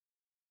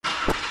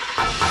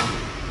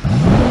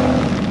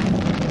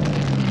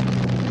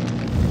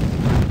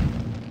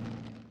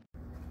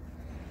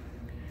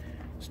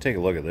take a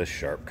look at this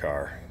sharp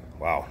car.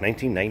 Wow,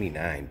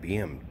 1999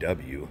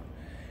 BMW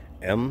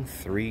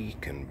M3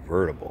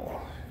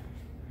 Convertible.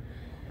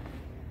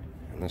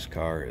 And this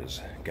car has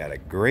got a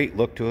great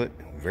look to it,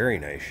 very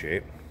nice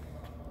shape.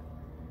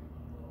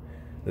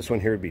 This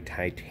one here would be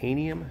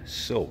titanium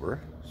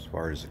silver as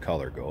far as the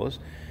color goes.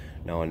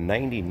 Now in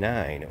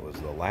 99, it was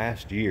the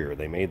last year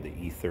they made the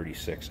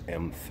E36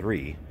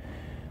 M3.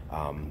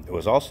 It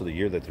was also the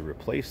year that they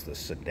replaced the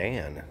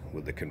sedan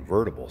with the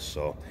convertible,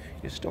 so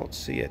you just don't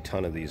see a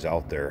ton of these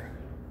out there,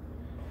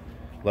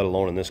 let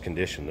alone in this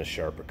condition, this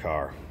sharp a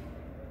car.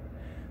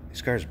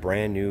 These cars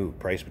brand new,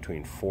 priced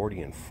between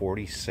 $40,000 and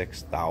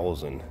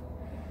 $46,000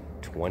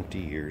 20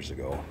 years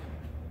ago.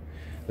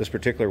 This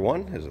particular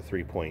one is a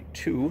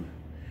 3.2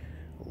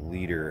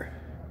 liter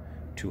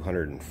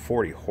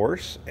 240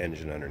 horse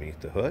engine underneath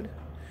the hood.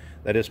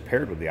 That is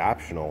paired with the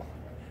optional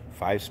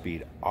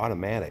 5-speed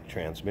automatic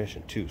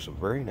transmission too, so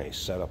very nice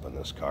setup on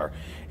this car.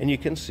 And you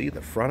can see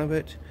the front of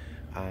it.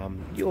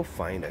 You'll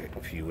find a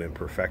few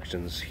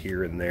imperfections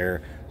here and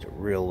there. It's a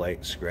real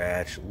light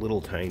scratch,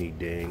 little tiny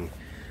ding,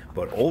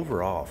 but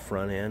overall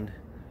front end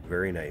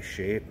very nice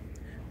shape.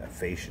 That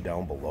fascia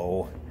down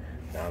below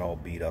not all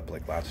beat up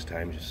like lots of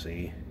times you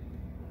see.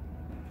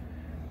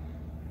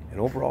 And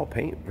overall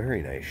paint,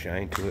 very nice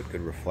shine to it, good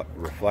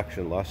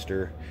reflection,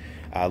 luster.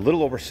 A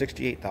little over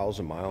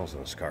 68,000 miles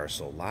in this car,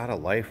 so a lot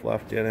of life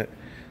left in it,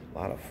 a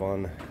lot of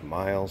fun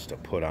miles to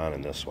put on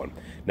in this one.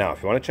 Now,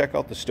 if you want to check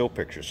out the still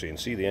pictures so you can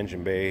see the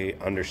engine bay,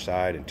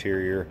 underside,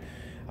 interior,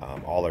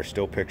 all our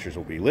still pictures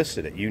will be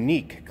listed at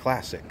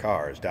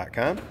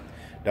uniqueclassiccars.com.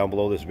 Down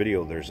below this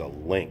video, there's a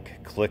link.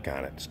 Click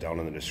on it. It's down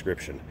in the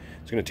description.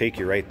 It's going to take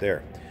you right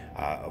there.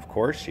 Of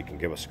course, you can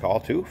give us a call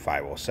too,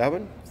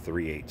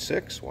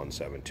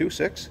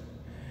 507-386-1726.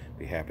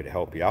 Be happy to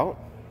help you out.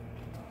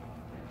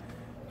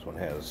 This one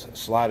has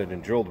slotted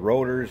and drilled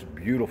rotors,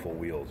 beautiful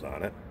wheels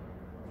on it.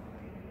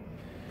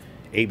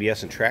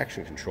 ABS and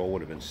traction control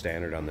would have been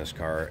standard on this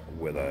car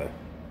with a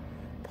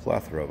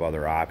plethora of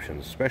other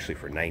options, especially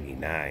for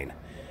 99.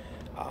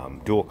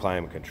 Dual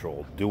climate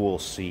control, dual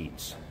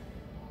seats.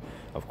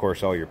 Of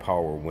course, all your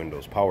power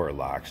windows, power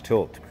locks,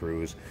 tilt,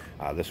 cruise.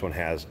 This one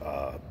has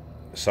a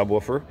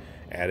subwoofer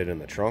added in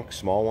the trunk,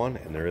 small one,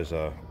 and there is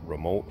a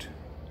remote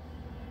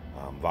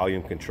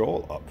volume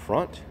control up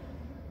front.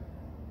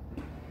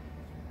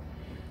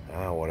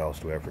 What else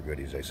do we have for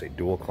goodies? I say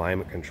dual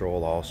climate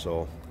control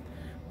also, of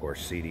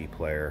course CD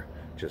player.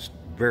 Just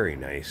very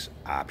nice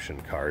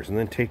option cars. And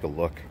then take a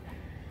look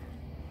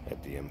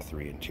at the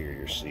M3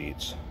 interior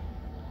seats.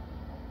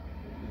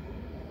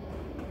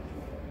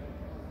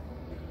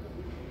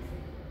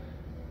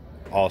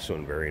 Also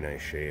in very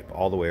nice shape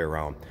all the way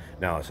around.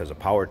 Now this has a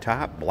power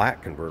top,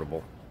 black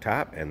convertible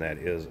top, and that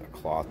is a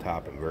cloth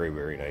top in very,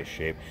 very nice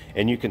shape.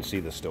 And you can see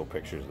the still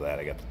pictures of that.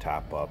 I got the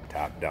top up,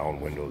 top down,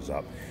 windows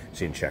up,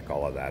 so you can check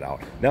all of that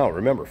out. Now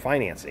remember,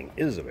 financing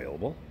is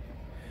available.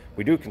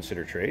 We do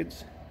consider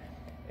trades,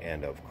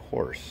 and of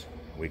course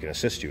we can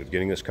assist you with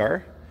getting this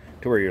car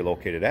to where you're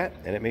located at,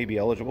 and it may be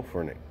eligible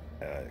for an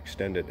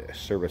extended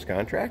service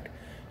contract.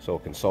 So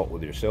consult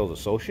with your sales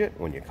associate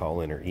when you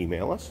call in or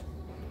email us.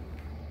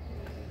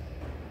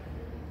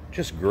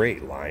 Just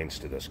great lines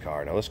to this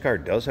car. Now this car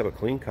does have a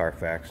clean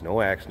Carfax,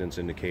 no accidents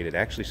indicated.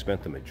 Actually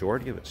spent the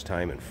majority of its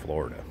time in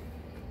Florida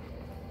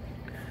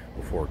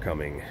before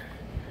coming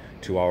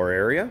to our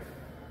area.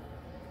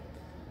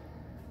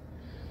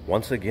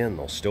 Once again,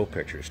 those still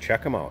pictures,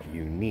 check them out,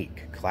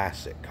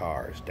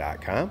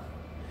 uniqueclassiccars.com.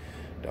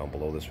 Down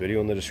below this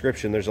video in the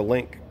description, there's a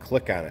link.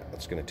 Click on it.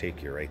 That's going to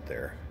take you right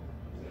there.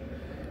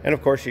 And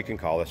of course, you can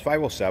call us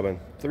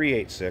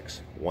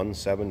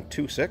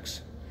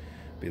 507-386-1726.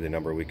 Be the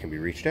number we can be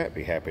reached at.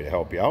 Be happy to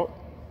help you out.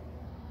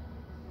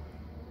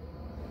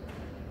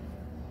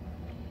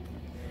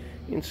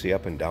 You can see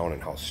up and down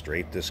and how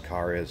straight this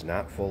car is,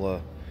 not full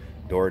of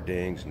door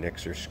dings,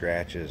 nicks or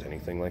scratches,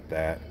 anything like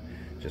that.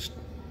 Just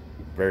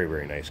very,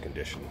 very nice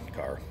condition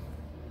car.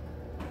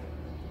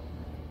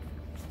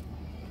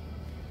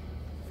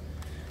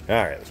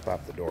 Alright, let's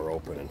pop the door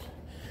open.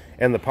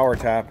 And the power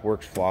top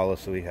works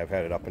flawlessly. I've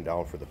had it up and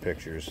down for the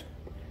pictures.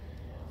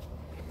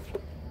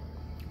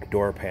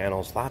 Door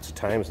panels, lots of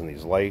times in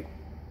these light,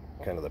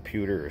 kind of the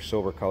pewter or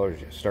silver colors,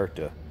 you start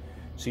to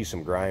see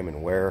some grime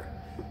and wear.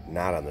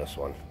 Not on this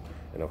one.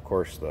 And of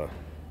course the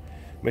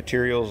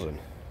materials and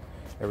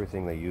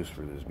everything they use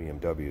for these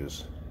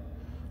BMWs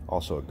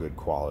also a good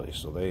quality,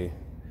 so they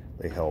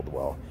held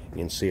well. You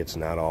can see it's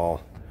not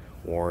all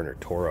worn or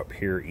tore up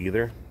here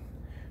either.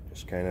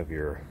 Just kind of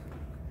your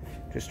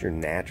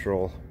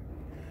natural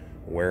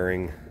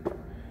wearing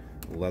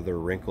leather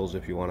wrinkles,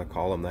 if you want to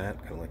call them that.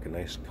 Kind of like a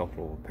nice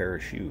comfortable pair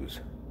of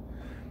shoes.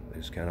 They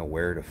just kind of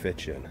wear to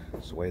fit you in.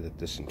 It's the way that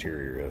this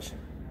interior is.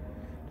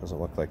 Doesn't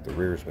look like the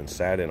rear's been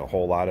sat in a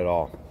whole lot at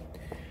all.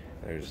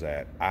 There's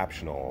that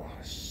optional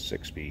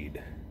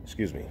 5-speed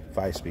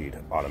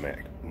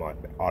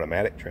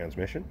automatic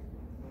transmission.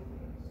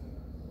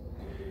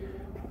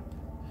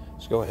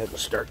 Let's go ahead and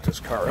start this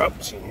car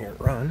up so you can hear it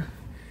run.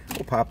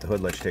 We'll pop the hood,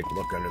 let you take a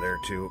look under there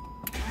too.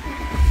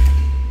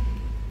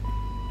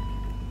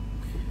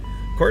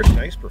 course,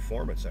 nice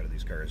performance out of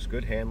these cars.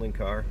 Good handling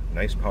car,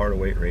 nice power to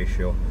weight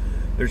ratio.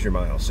 There's your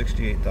miles,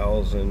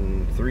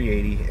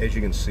 68,380. As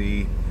you can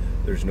see,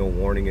 there's no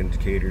warning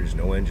indicators,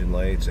 no engine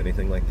lights,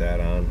 anything like that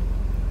on.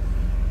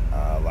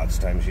 Lots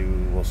of times you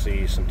will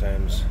see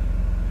sometimes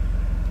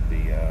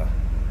the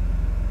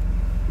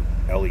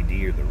LED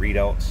or the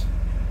readouts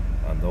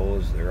on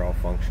those. They're all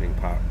functioning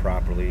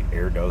properly.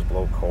 Air does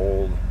blow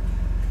cold.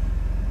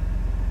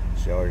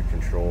 Cellular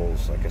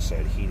controls, like I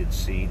said, heated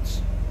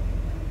seats,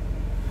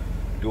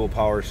 dual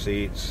power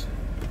seats.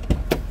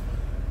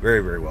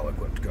 Very, very well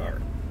equipped car.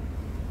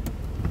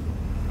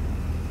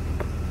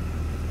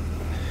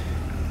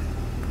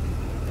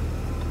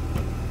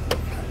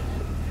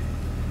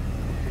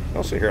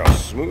 Also hear how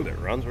smooth it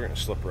runs. We're going to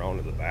slip around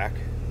to the back.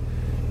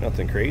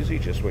 Nothing crazy,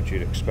 just what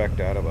you'd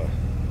expect out of a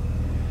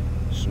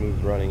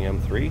smooth running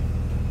M3.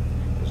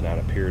 Does not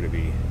appear to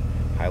be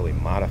highly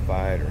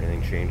modified or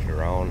anything changed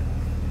around.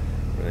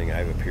 Everything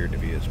I've appeared to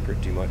be is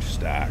pretty much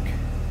stock.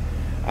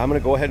 I'm going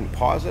to go ahead and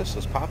pause this.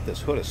 Let's pop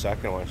this hood a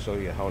second. I want to show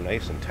you how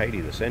nice and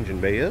tidy this engine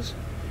bay is.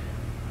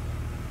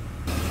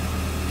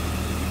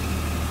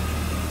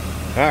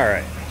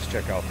 Alright, let's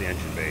check out the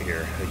engine bay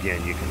here.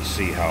 Again, you can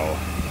see how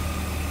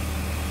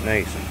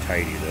nice and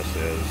tidy this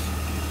is.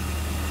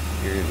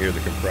 You're going to hear the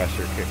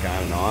compressor kick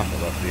on and off.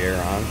 I left the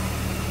air on.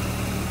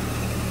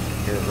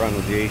 Here it run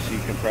with the AC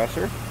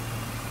compressor.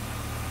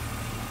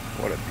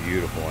 What a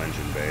beautiful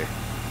engine bay.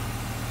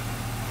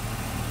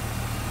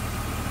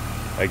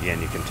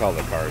 Again, you can tell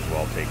the car is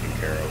well taken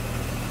care of.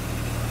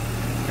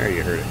 There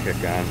you heard it kick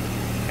on.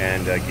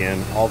 And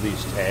again, all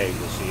these tags,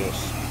 you'll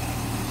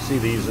see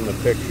these in the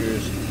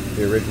pictures,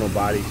 the original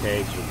body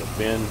tags with the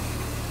fin.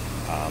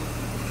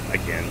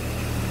 Again,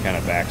 kind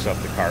of backs up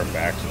the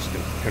Carfax. It's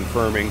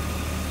confirming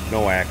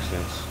no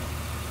accidents,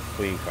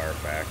 clean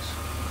Carfax.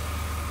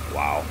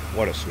 Wow,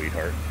 what a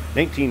sweetheart.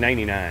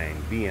 1999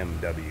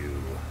 BMW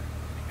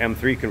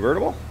M3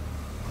 Convertible.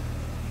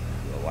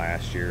 The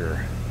last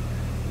year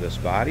of this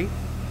body.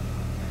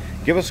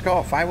 Give us a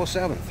call,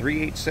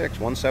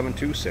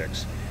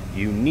 507-386-1726.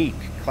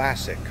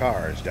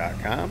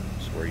 UniqueClassicCars.com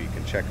is where you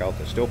can check out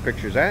the still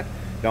pictures at.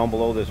 Down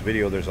below this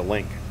video, there's a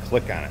link.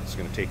 Click on it. It's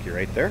going to take you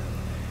right there.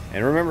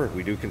 And remember,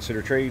 we do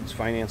consider trades.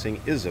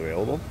 Financing is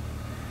available.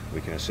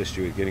 We can assist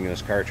you with getting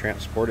this car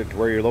transported to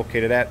where you're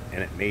located at,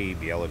 and it may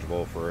be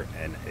eligible for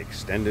an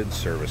extended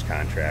service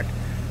contract.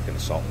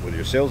 Consult with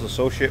your sales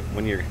associate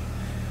when you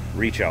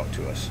reach out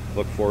to us.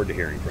 Look forward to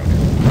hearing from you.